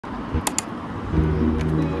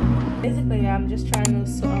Basically, I'm just trying to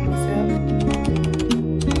sort out myself.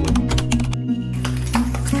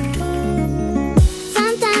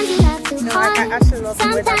 Sometimes you have to I actually love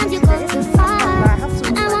sometimes you go too far. I have to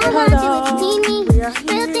I won't want you to need me. Real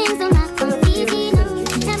things don't have to be easy, no.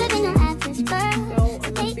 Never been no average girl.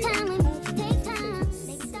 Take time with me, take time,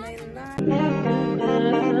 take time.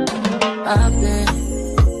 I've been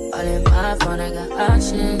all in my phone, I got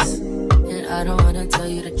options, and I don't wanna tell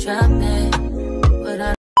you to drop it,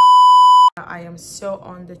 but I am so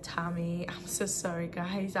on the tummy. I'm so sorry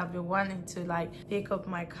guys. I've been wanting to like pick up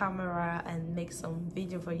my camera and make some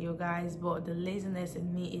video for you guys, but the laziness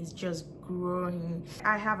in me is just growing.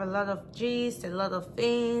 I have a lot of gist, a lot of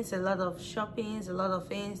things, a lot of shoppings, a lot of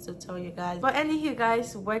things to tell you guys. But anywho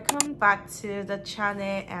guys, welcome back to the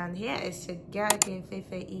channel, and here is your girl again,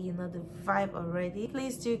 faithehi. You know the vibe already.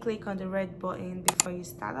 Please do click on the red button before you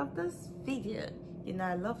start off this video. You know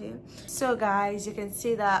I love you. So guys, you can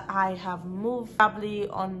see that I have moved probably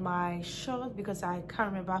on my short because I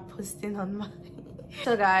can't remember posting on my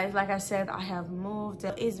so guys, like I said, I have moved.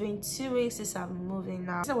 It's been 2 weeks since I'm moving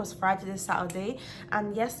now. It was Friday this Saturday,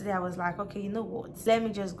 and yesterday I was like, okay, you know what, let me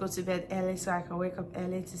just go to bed early so I can wake up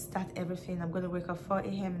early to start everything. I'm gonna wake up 4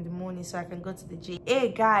 a.m. in the morning so I can go to the gym.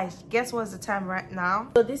 Hey guys, guess what's the time right now?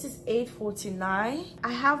 So this is 8:49.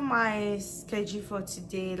 I have my schedule for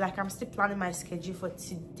today. Like, I'm still planning my schedule for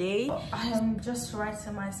today. I am just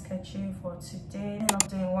writing my schedule for today and I'm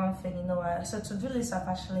doing one thing, you know what. So to-do list have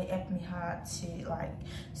actually helped me hard to like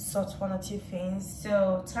sort one or two things.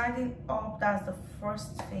 So tidying up, that's the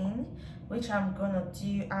first thing which I'm gonna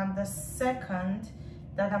do, and the second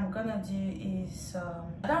that I'm gonna do is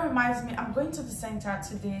that reminds me, I'm going to the center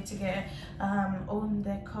today to get home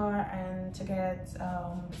decor and to get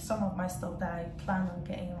some of my stuff that I plan on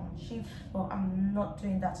getting on Shein, but I'm not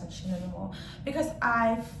doing that on Shein anymore because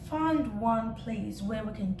I found one place where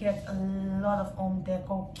we can get a lot of home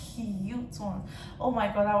decor, cute ones. Oh my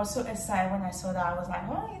god, I was so excited when I saw that. I was like,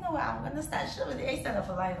 oh, you know what, I'm gonna start showing it instead of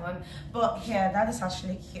a line one. But yeah, that is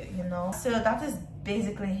actually cute, you know. So that is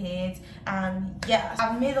basically it, and yeah,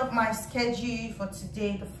 I've made up my schedule for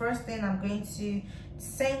today. The first thing I'm going to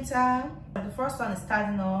center. The first one is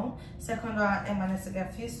starting on. Second one, I managed to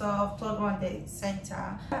get few stuff. Third one, the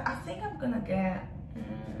center. I think I'm gonna get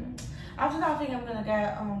after that, I think I'm gonna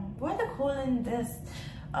get what are they calling this?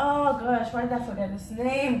 Oh gosh, why did I forget this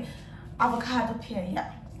name? Avocado pear,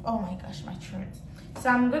 yeah. Oh my gosh, my throat. So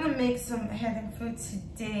I'm gonna make some heading food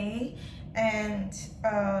today, and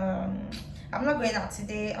I'm not going out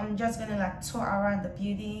today. I'm just gonna like tour around the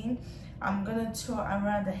building. I'm gonna tour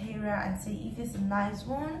around the area and see if it's a nice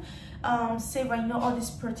one. Say when you know all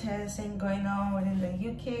these protests and going on within the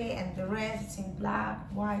UK and the rest, it's in black,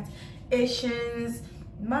 white, Asians.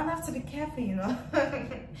 Man have to be careful, you know.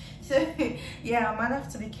 So yeah, man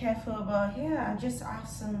have to be careful. But yeah, I just have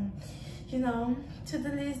some, you know, to the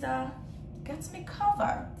list that gets me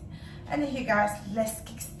covered. And here guys, let's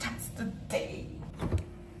kickstart the day.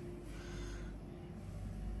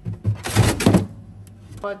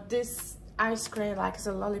 But this ice cream, like it's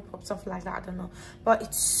a lollipop, stuff like that, I don't know, but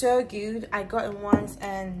it's so good. I got it once,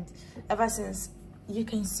 and ever since, you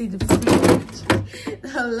can see the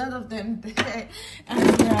fridge, a lot of them there,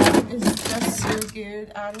 and yeah, it's just so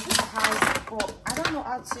good. And this ice, but I don't know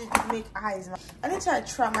how to make ice. I need to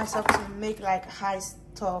try myself to make like ice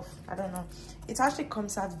stuff. I don't know, it actually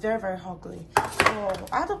comes out very, very ugly. Oh,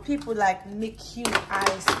 other people like make cute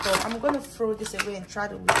ice, but I'm gonna throw this away and try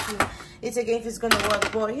to repeat it again if it's gonna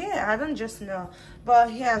work. But yeah, I don't just know.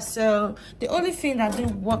 But yeah, so the only thing that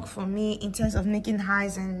didn't work for me in terms of making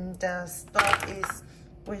highs and stuff is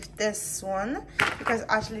with this one, because it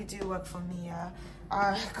actually do work for me. Yeah,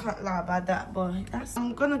 I can't lie about that. But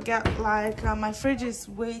I'm gonna get like my fridge is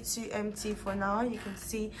way too empty for now, you can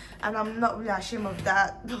see, and I'm not really ashamed of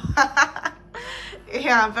that.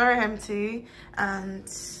 Yeah, very empty. And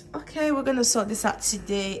okay, we're gonna sort this out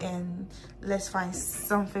today, and let's find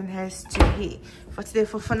something else to eat for today.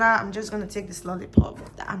 For now, I'm just gonna take this lollipop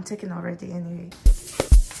that I'm taking already anyway.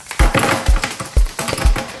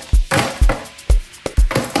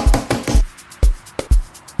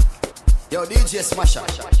 Yo, DJ Smasher.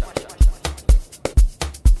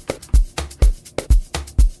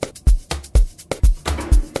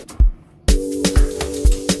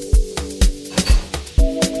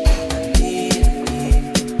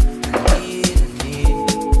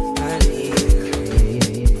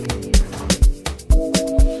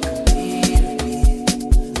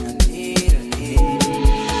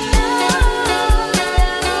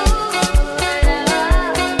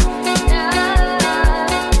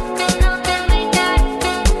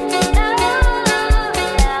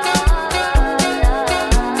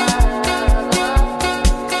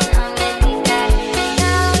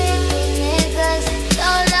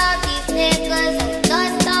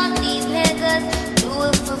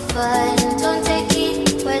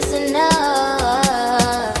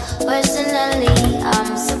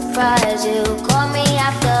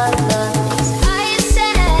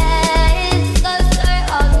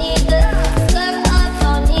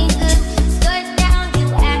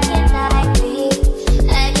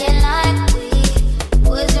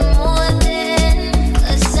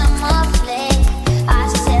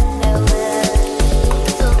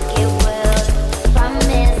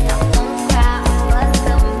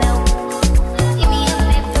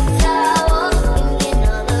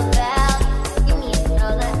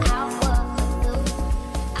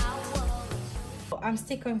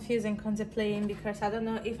 still confused and contemplating because I don't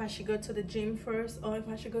know if I should go to the gym first or if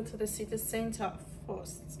I should go to the city center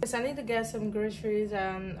first. Because I need to get some groceries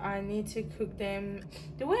and I need to cook them.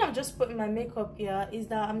 The way I'm just putting my makeup here is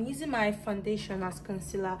that I'm using my foundation as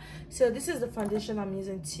concealer. So this is the foundation I'm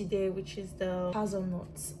using today, which is the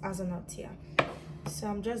hazelnut here. So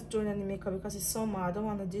I'm just doing any makeup because it's summer. I don't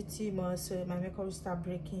want to do too much so my makeup will start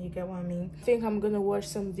breaking, you get what I mean. I think I'm gonna watch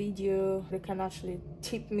some video that can actually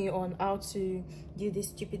tip me on how to do this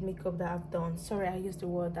stupid makeup that I've done. Sorry I used the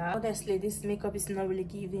word that. Honestly, this makeup is not really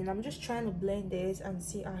giving. I'm just trying to blend this and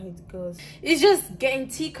see how it goes. It's just getting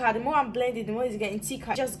thicker. The more I'm blending, the more it's getting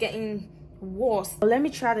thicker. Just getting worse. But let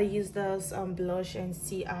me try to use this blush and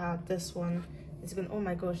see how this one is gonna. Oh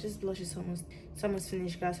my gosh, this blush is almost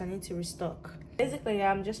finished, guys. I need to restock. Basically,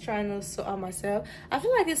 I'm just trying to sort out myself. I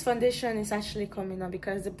feel like this foundation is actually coming out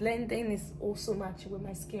because the blending is also matching with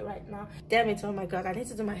my skin right now. Damn it, oh my god, I need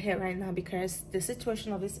to do my hair right now because the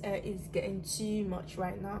situation of this hair is getting too much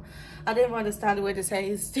right now. I don't even understand the way this hair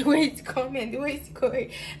is, the way it's coming, the way it's going.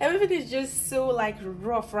 Everything is just so like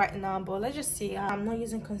rough right now. But let's just see. I'm not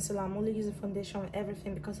using concealer. I'm only using foundation on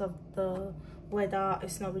everything because of the weather.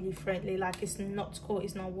 It's not really friendly, like it's not cold,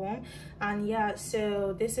 it's not warm. And yeah,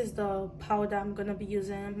 so this is the powder I'm gonna be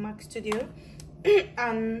using, MAC Studio.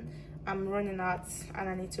 And I'm running out and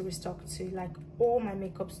I need to restock to like all my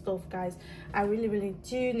makeup stuff, guys. I really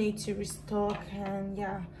do need to restock. And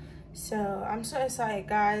yeah, so I'm so excited,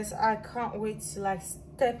 guys. I can't wait to like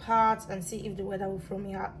step out and see if the weather will throw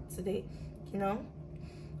me out today, you know.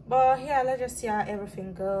 But yeah, let's just see how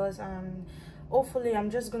everything goes. And hopefully I'm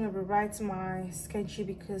just gonna rewrite my schedule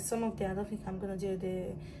because some of them I don't think I'm gonna do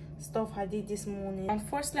the stuff I did this morning. And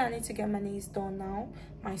firstly, I need to get my nails done now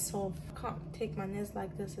myself. I can't take my nails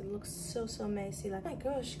like this. It looks so messy. Like, oh my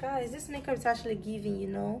gosh, guys, this makeup is actually giving, you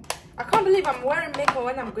know. I can't believe I'm wearing makeup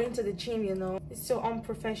when I'm going to the gym, you know. It's so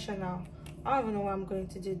unprofessional. I don't even know what I'm going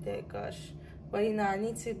to do there, gosh. But you know, I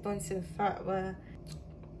need to burn to the fat. But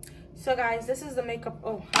so guys, this is the makeup.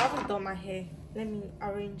 Oh, I haven't done my hair. Let me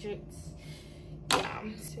arrange it. Yeah,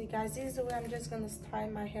 so guys, this is the way I'm just gonna style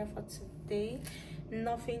my hair for today.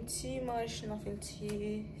 Nothing too much, nothing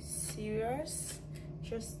too serious,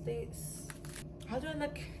 just this. How do I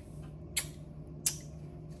look?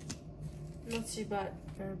 Not too bad,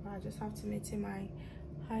 very bad. I just have to maintain my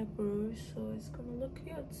eyebrows so it's gonna look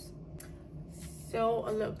good. So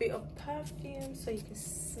a little bit of perfume so you can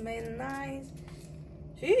smell nice.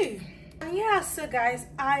 Ew. And yeah, so guys,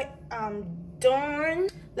 I am done.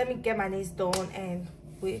 Let me get my nails done and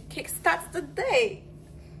we kickstart the day.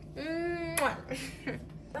 I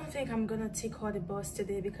don't think I'm gonna take all the bus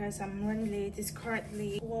today because I'm running late. It's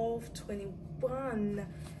currently 12:21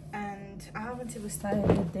 and I haven't even started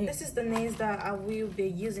the day. This is the nails that I will be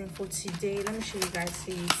using for today. Let me show you guys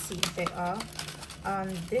so you see if they are.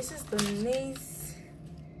 This is the nails.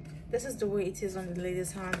 This is the way it is on the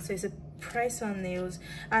lady's hand. So it's a press on nails,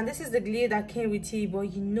 and this is the glue that came with it, but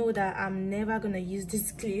you know that I'm never gonna use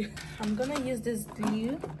this glue. I'm gonna use this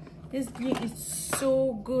glue. This glue is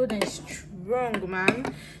so good and strong,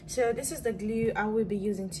 man. So this is the glue I will be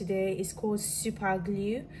using today. It's called super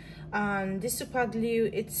glue, and this super glue,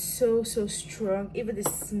 it's so strong. Even the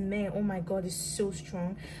smell, oh my god, it's so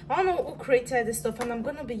strong. I don't know who created this stuff, and I'm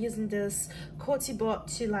gonna be using this Coty bot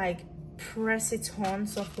to like press it on,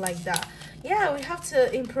 stuff like that. Yeah, we have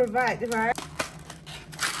to improvise, right?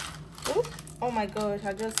 Ooh, oh my gosh,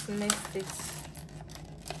 I just missed it.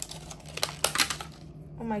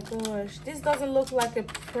 Oh my gosh, this doesn't look like a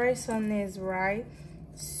press on this, right?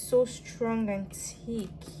 So strong and thick.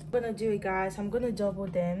 I'm gonna do it, guys. I'm gonna double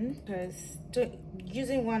them because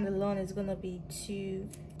using one alone is gonna be too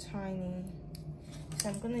tiny. So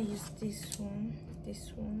I'm gonna use this one.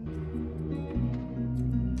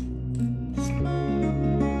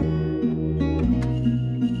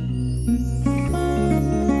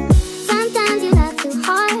 Sometimes you love too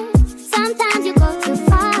hard, sometimes you go too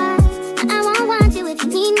far. I won't want you if you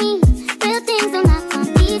need me. Real things don't not come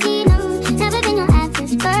easy, no. Never been your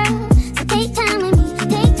average girl, so take time with me,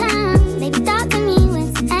 take time. Maybe talk to me with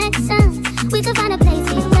some action. We could find a place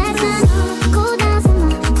for your action. Cool down,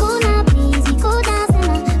 simmer, cool now, please. We cool down,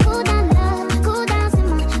 simmer, cool down, love. Cool down,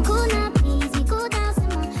 simmer, cool now, please. We cool down,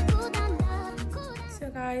 simmer, cool down, love. Cool down. So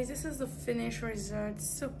guys, this is the finished result.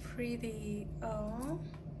 So pretty. Oh,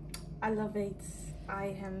 I love it.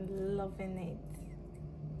 I am loving it.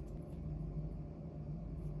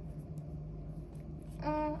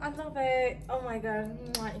 Oh, I love it. Oh my god,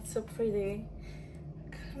 it's so pretty.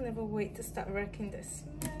 I can't never wait to start working this.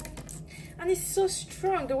 And it's so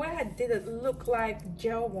strong. The way I did it looked like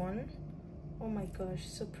gel one. Oh my gosh,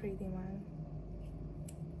 so pretty, man.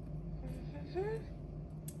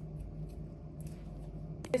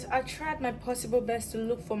 I tried my possible best to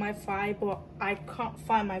look for my file, but I can't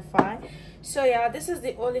find my file. So yeah, this is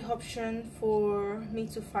the only option for me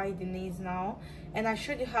to find the nails now. And I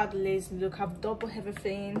showed you how the nails look. I've doubled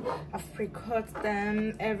everything, I've pre-cut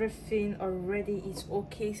them, everything already is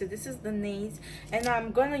okay. So this is the nails, and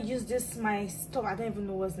I'm gonna use this my stuff. I don't even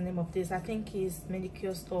know what's the name of this. I think it's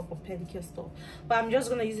manicure stuff or pedicure stuff, but I'm just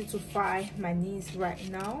gonna use it to file my nails right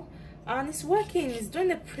now. And it's working, it's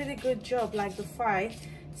doing a pretty good job, like the file.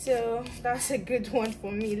 So that's a good one for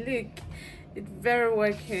me. Look, it's very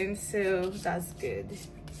working, so that's good.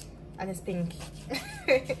 And it's pink.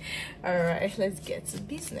 All right, let's get to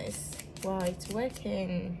business. Wow, it's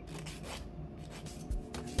working.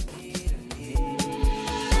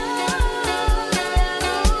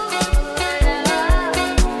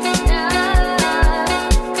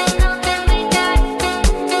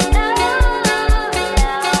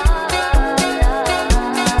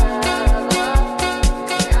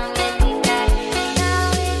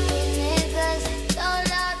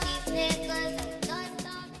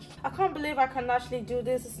 I can actually do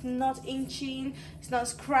this. It's not inching, it's not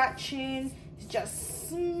scratching, it's just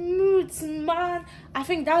smooth, man. I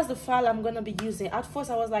think that's the file I'm gonna be using. At first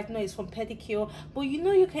I was like, no, it's from pedicure, but you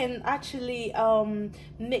know, you can actually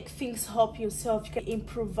make things up yourself, you can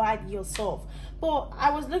improvise yourself. But I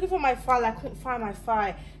was looking for my file, I couldn't find my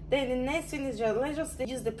file. Then the next thing is just, let's just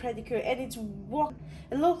use the pedicure, and it's work.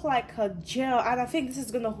 It looks like a gel, and I think this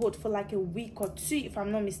is gonna hold for like a week or two if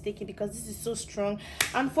I'm not mistaken, because this is so strong.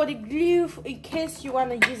 And for the glue, in case you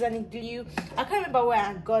want to use any glue, I can't remember where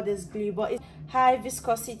I got this glue, but it's high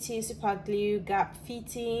viscosity super glue, gap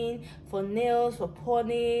fitting, for nails, for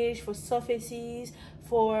polish, for surfaces,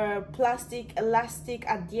 for plastic, elastic,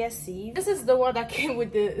 adhesive. This is the one that came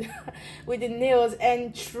with the with the nails,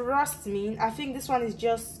 and trust me, I think this one is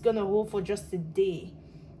just gonna hold for just a day.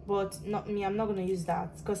 But not me, I'm not gonna use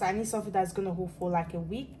that, because I need something that's gonna hold for like a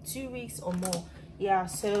week, 2 weeks or more. Yeah,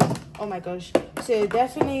 so oh my gosh, so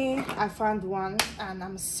definitely I found one, and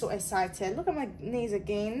I'm so excited. Look at my nails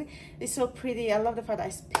again, it's so pretty. I love the fact that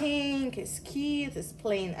it's pink, it's cute, it's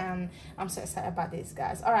plain, and I'm so excited about this,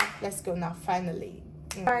 guys. All right, let's go now, finally.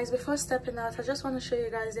 Guys, before stepping out, I just want to show you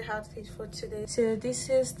guys the outfit for today. So this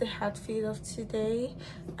is the outfit of today,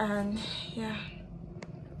 and yeah,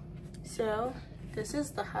 so this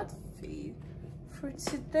is the outfit for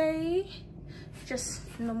today. Just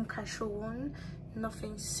no casual one,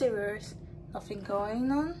 nothing serious, nothing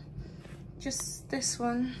going on, just this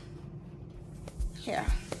one here.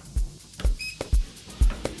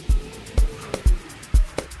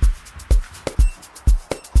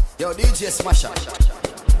 Yo, DJ Smasher.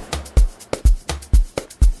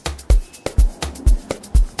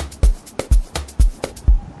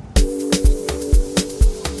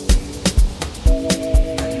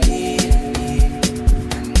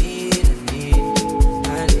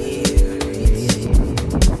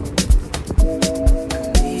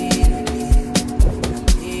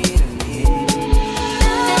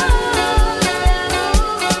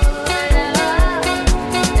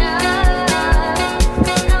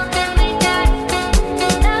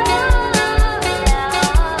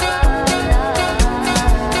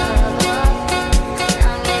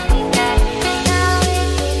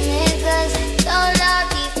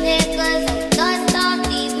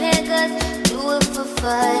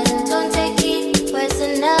 Don't take it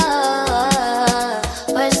personally,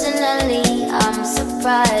 I'm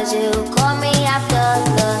surprised you call me after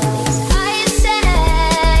the things I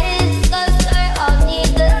said. Skirt on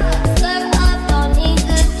niggas, skirt up on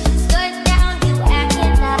niggas, skirt down, you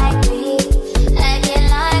acting like we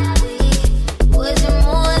wasn't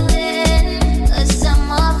more than a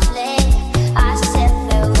summer fling. I said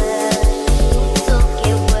farewell, you took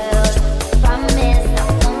it well, promise I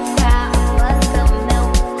won't cry, what's the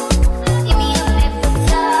milk? Give me a paper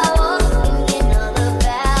towel, give me another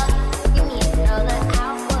bow, give me another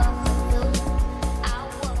hour.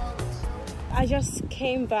 I just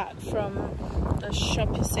came back from the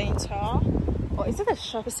shopping center, or is it a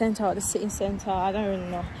shopping center or the city center? I don't really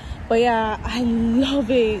know, but yeah, I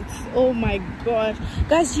love it. Oh my god,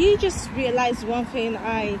 guys, you just realized one thing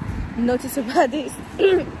I noticed about this.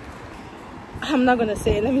 I'm not gonna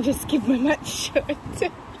say it, let me just keep my mouth shut.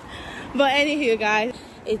 But anywho, guys,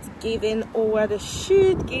 it's giving over the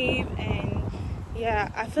should give, and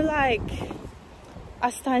yeah, I feel like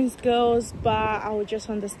as time goes by, I will just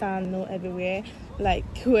understand, know everywhere, like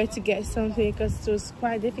where to get something, because it was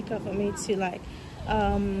quite difficult for me to like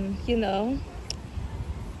you know,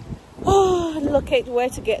 locate where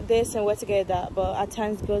to get this and where to get that. But as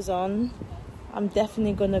time goes on, I'm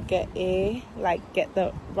definitely gonna get the right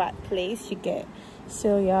place, you get.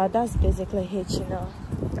 So yeah, that's basically it, you know.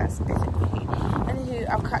 That's basically it. Anywho,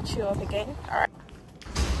 I'll catch you up again. All right.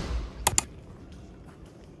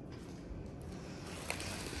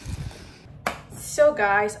 So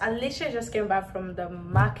guys, I literally just came back from the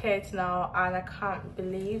market now, and I can't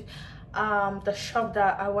believe the shop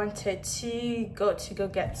that I wanted to go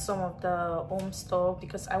get some of the home stuff,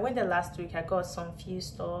 because I went there last week. I got some few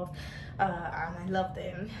stuff and I love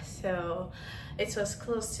them. So it was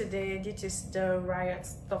closed today due to the riot,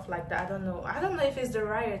 stuff like that. I don't know if it's the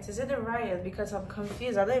riot. Is it the riot? Because I'm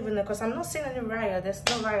confused. I don't even know, because I'm not seeing any riot. There's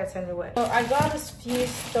no riot anywhere. So I got this few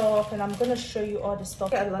stuff, and I'm gonna show you all the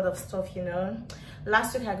stuff. I got a lot of stuff, you know.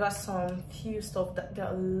 Last week I got some few stuff, that there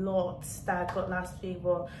are lots that I got last week,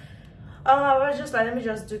 but I was just like, let me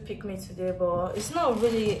just do pick me today, but it's not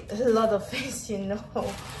really a lot of things, you know.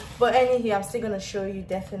 But anyhow, I'm still gonna show you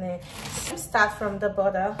definitely. Let's start from the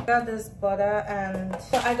border. I got this border, and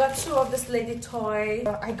so I got two of this lady toy.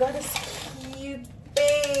 I got this cute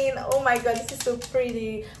thing. Oh my god, this is so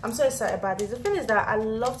pretty. I'm so excited about this. The thing is that I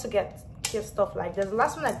love to get cute stuff like this. The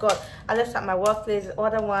last one I got, I left at my workplace. The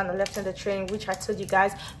other one I left in the train, which I told you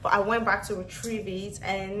guys, but I went back to retrieve it,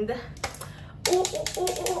 and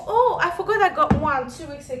oh, I forgot I got one 2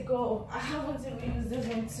 weeks ago. I haven't even used this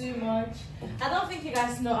one too much. I don't think you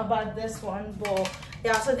guys know about this one, but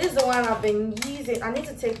yeah, so this is the one I've been using. I need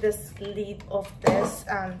to take this lid off this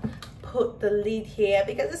and put the lid here,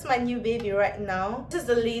 because this is my new baby right now. This is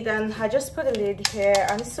the lid, and I just put the lid here,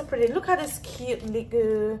 and it's so pretty. Look at this cute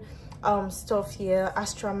little stuff here.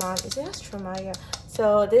 Astroman, is it Astroman? Yeah.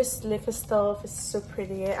 So this little stuff is so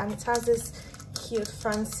pretty, and it has this cute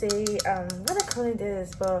fancy what I call it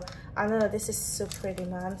this, but I know this is so pretty,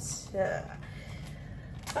 man. So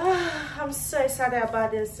I'm so excited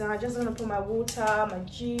about this. I'm just gonna put my water, my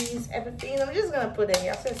juice, everything. I'm just gonna put it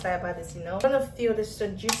here. I'm so excited about this, you know. I'm gonna feel this so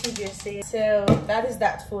juicy. So that is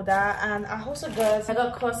that for that. And I also got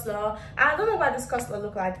coleslaw. I don't know why this coleslaw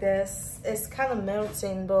look like this. It's kind of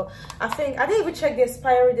melting, but I didn't even check the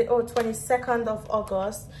expiry date. Oh, 22nd of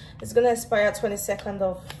August. It's gonna expire 22nd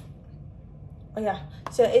of, oh yeah,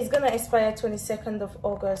 so it's gonna expire 22nd of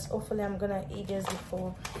August. Hopefully I'm gonna eat this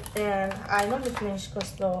before then. I normally finish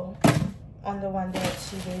coleslaw on the 1 day or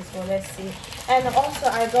 2 days, but let's see. And also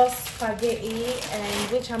I got spaghetti,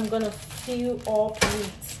 and which I'm gonna fill up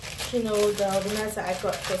with, you know, the nights that I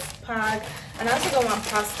got this pack. And I also got one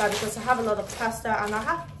pasta, because I have a lot of pasta, and I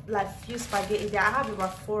have like few spaghetti there. I have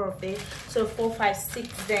about 4 of it, so 4, 5,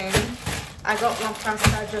 6 then. I got one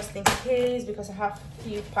pasta just in case, because I have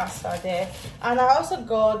few pasta there. And I also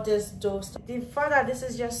got this dough. The fact that this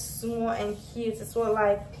is just small and cute, it's what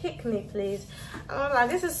like, pick me please. And I'm like,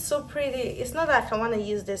 this is so pretty. It's not like I want to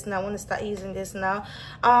use this now. I want to start using this now.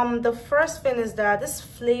 The first thing is that this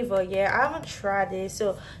flavor, yeah, I haven't tried it.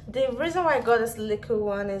 So the reason why I got this little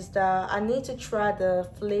one is that I need to try the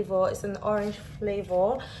flavor. It's an orange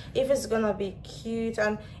flavor, if it's gonna be cute.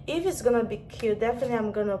 And if it's gonna be cute, definitely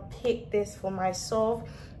I'm gonna pick this for myself.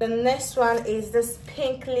 The next one is this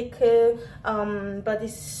pink liquor body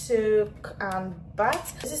soap and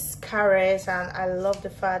bath. This is carrots, and I love the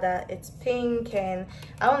fact that it's pink, and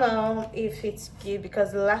I don't know if it's cute,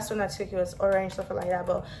 because the last one I took it was orange, stuff like that.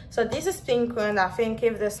 But so this is pink one. I think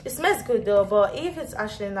if this, it smells good though, but if it's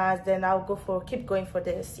actually nice, then I'll keep going for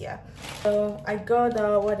this. Yeah, so I got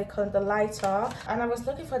what they call the lighter, and I was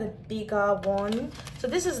looking for the bigger one. So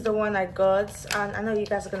this is the one I got, and I know you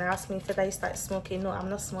guys are gonna ask me if I start smoking. No, I'm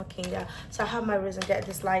not smoking. Yeah, so I have my reason to get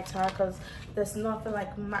this lighter, because there's nothing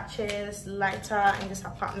like matches lighter in this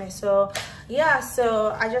apartment. So yeah,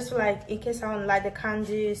 so I just feel like in case I don't like the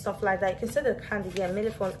candy, stuff like that, you can see the candy. Yeah, made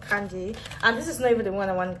it for candy. And this is not even the one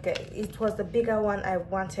I want to get. It was the bigger one I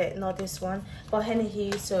wanted, not this one. But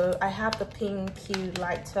anyway, so I have the pink cute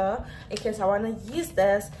lighter in case I want to use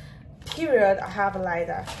this. Period, I have a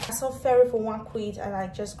lighter. I saw Fairy for £1 and I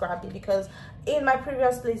just grabbed it, because in my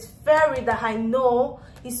previous place, Fairy that I know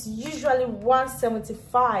is usually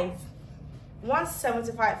 175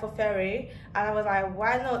 for Fairy, and I was like,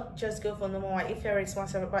 why not just go for normal one if Fairy is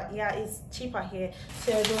 175? But yeah, it's cheaper here.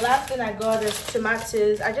 So the last thing I got is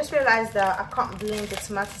tomatoes. I just realized that I can't blend the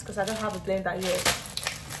tomatoes because I don't have a blender yet.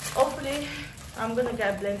 Hopefully I'm gonna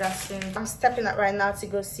get a blender soon. I'm stepping up right now to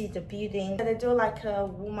go see the building. They do like a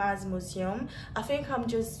woman's museum. I think I'm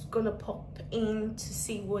just gonna pop in to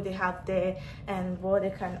see what they have there and what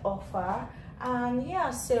they can offer. And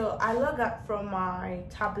yeah, so I log out from my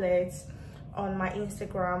tablet on my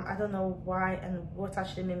Instagram. I don't know why and what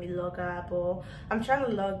actually made me log out, but I'm trying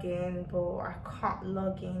to log in, but I can't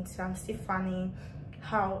log in, so I'm still finding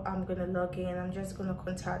how I'm gonna log in. I'm just gonna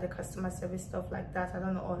contact the customer service, stuff like that. I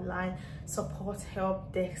don't know, online support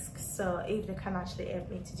help desk, so if they can actually help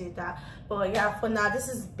me to do that. But yeah, for now, this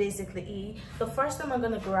is basically it. The first thing I'm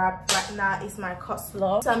gonna grab right now is my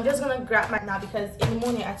coleslaw. So I'm just gonna grab right now because in the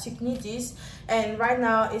morning I took noodles, and right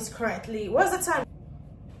now it's currently, what's the time?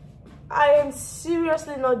 I am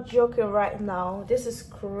seriously not joking right now. This is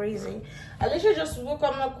crazy. I literally just woke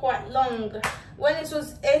up not quite long when it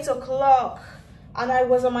was 8 o'clock and I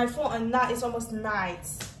was on my phone, and now it's almost night.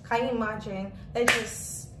 Can you imagine? Let's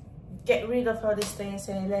just get rid of all these things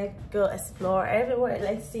and let's go explore everywhere.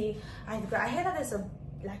 Let's see. I heard that there's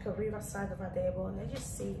like a riverside over there, but let's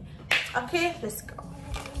just see. Okay, let's go.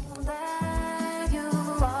 There you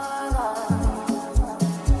are.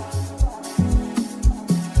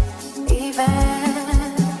 Even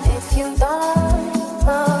if you don't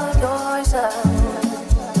love yourself,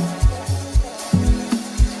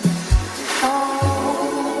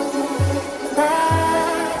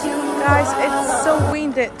 guys, it's so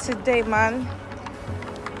windy today, man.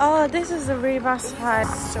 Oh, this is the riverside.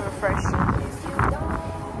 So refreshing.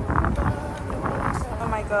 Oh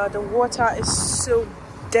my god, the water is so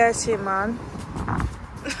dirty, man.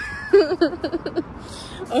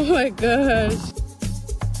 Oh my gosh.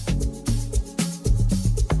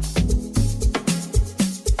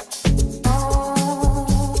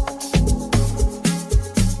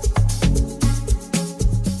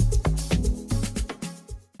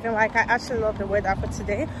 Like, I actually love the weather for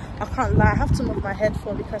today. I can't lie, I have to move my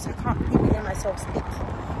headphone because I can't even hear myself speak.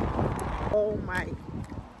 Oh my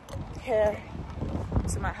hair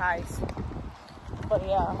to my eyes. But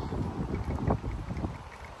yeah,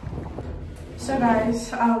 so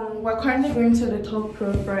guys, we're currently going to the top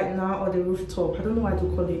roof right now, or the rooftop. I don't know why to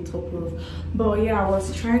call it top roof, but yeah, I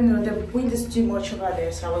was trying to, the wind is too much over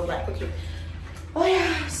there, so I was like, okay, oh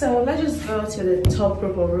yeah, so let's just go to the top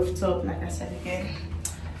roof or rooftop, like I said again.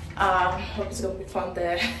 Hope it's gonna be fun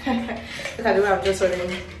there. Look at the way I'm just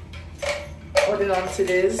holding on to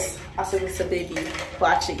this as if it's a baby, but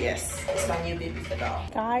actually yes, it's my new baby for now.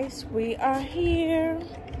 Guys, we are here.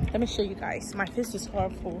 Let me show you guys. My face is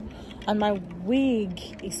horrible and my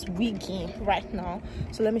wig is wigging right now,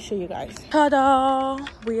 so let me show you guys. Ta-da,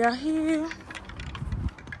 we are here.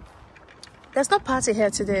 There's no party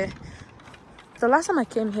here today. The last time I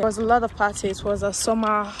came here was a lot of parties. It was a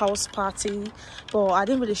summer house party, but I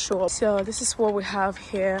didn't really show up. So this is what we have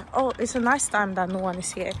here. Oh, it's a nice time that no one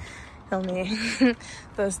is here. Tell me.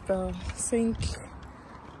 There's the sink.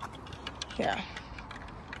 Yeah.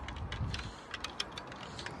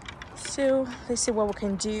 So let's see what we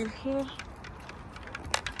can do here.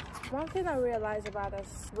 One thing I realized about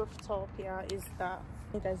this rooftop here is that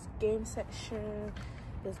there's game section,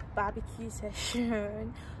 there's barbecue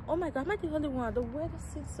section. Oh my god, am I the only one? The weather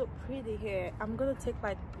seems so pretty here. I'm gonna take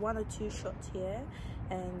like 1 or 2 shots here,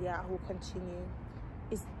 and yeah, we'll continue.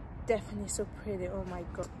 It's definitely so pretty. Oh my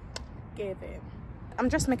god, give it. I'm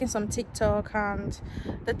just making some TikTok, and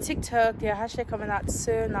the TikTok, they're actually coming out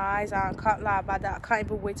so nice. I can't lie about that. I can't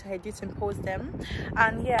even wait to edit and post them.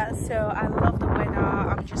 And yeah, so I love the weather.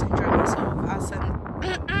 I'm just enjoying myself as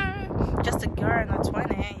an just a girl, not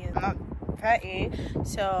 20, you know, 30.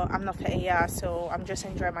 So I'm not 30, yeah, so I'm just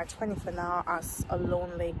enjoying my 20 for now as a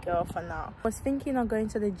lonely girl for now. I was thinking of going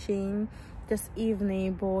to the gym this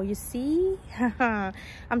evening, but you see,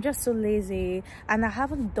 I'm just so lazy, and I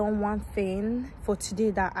haven't done one thing for today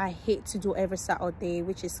that I hate to do every Saturday,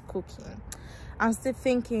 which is cooking. I'm still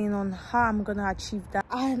thinking on how I'm gonna achieve that.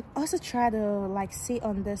 I also try to like sit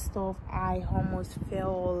on this stuff. I almost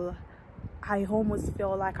feel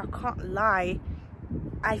like, I can't lie,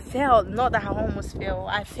 I felt, not that I almost feel,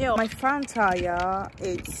 I feel my front tire,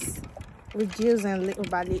 it's reducing little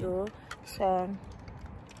by little, so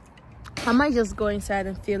I might just go inside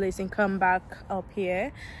and feel it and come back up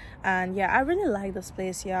here. And yeah, I really like this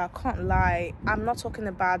place here. I can't lie. I'm not talking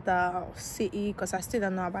about the city because I still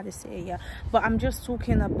don't know about the city, yeah, but I'm just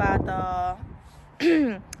talking about the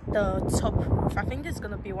the top roof. I think this is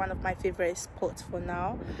gonna be one of my favorite spots for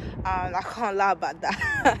now, and I can't lie about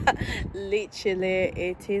that. Literally,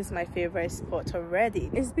 it is my favorite spot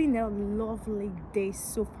already. It's been a lovely day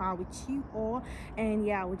so far with you all, and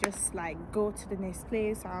yeah, we just like go to the next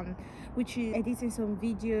place, and which is editing some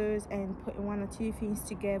videos and putting 1 or 2 things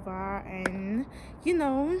together, and you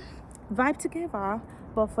know, vibe together.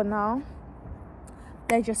 But for now,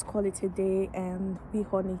 let's just call it a day, and we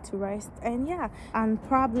all need to rest. And yeah, and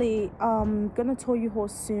probably gonna tell you all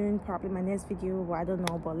soon, probably my next video, well, I don't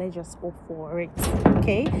know, but let's just hope for it.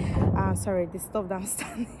 Okay, sorry, the stuff that I'm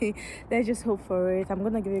standing, let's just hope for it. I'm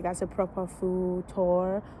gonna give you guys a proper full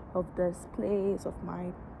tour of this place, of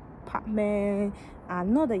my apartment. I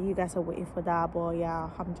know that you guys are waiting for that, but yeah,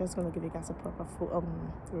 I'm just gonna give you guys a proper full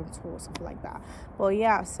room tour, something like that. But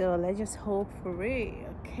yeah, so let's just hope for it.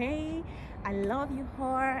 Okay, I love you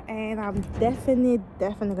all, and I'm definitely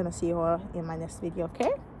gonna see you all in my next video.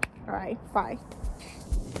 Okay, all right, bye.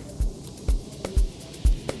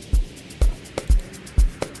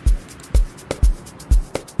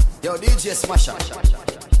 Yo, DJ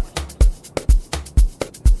Smasher.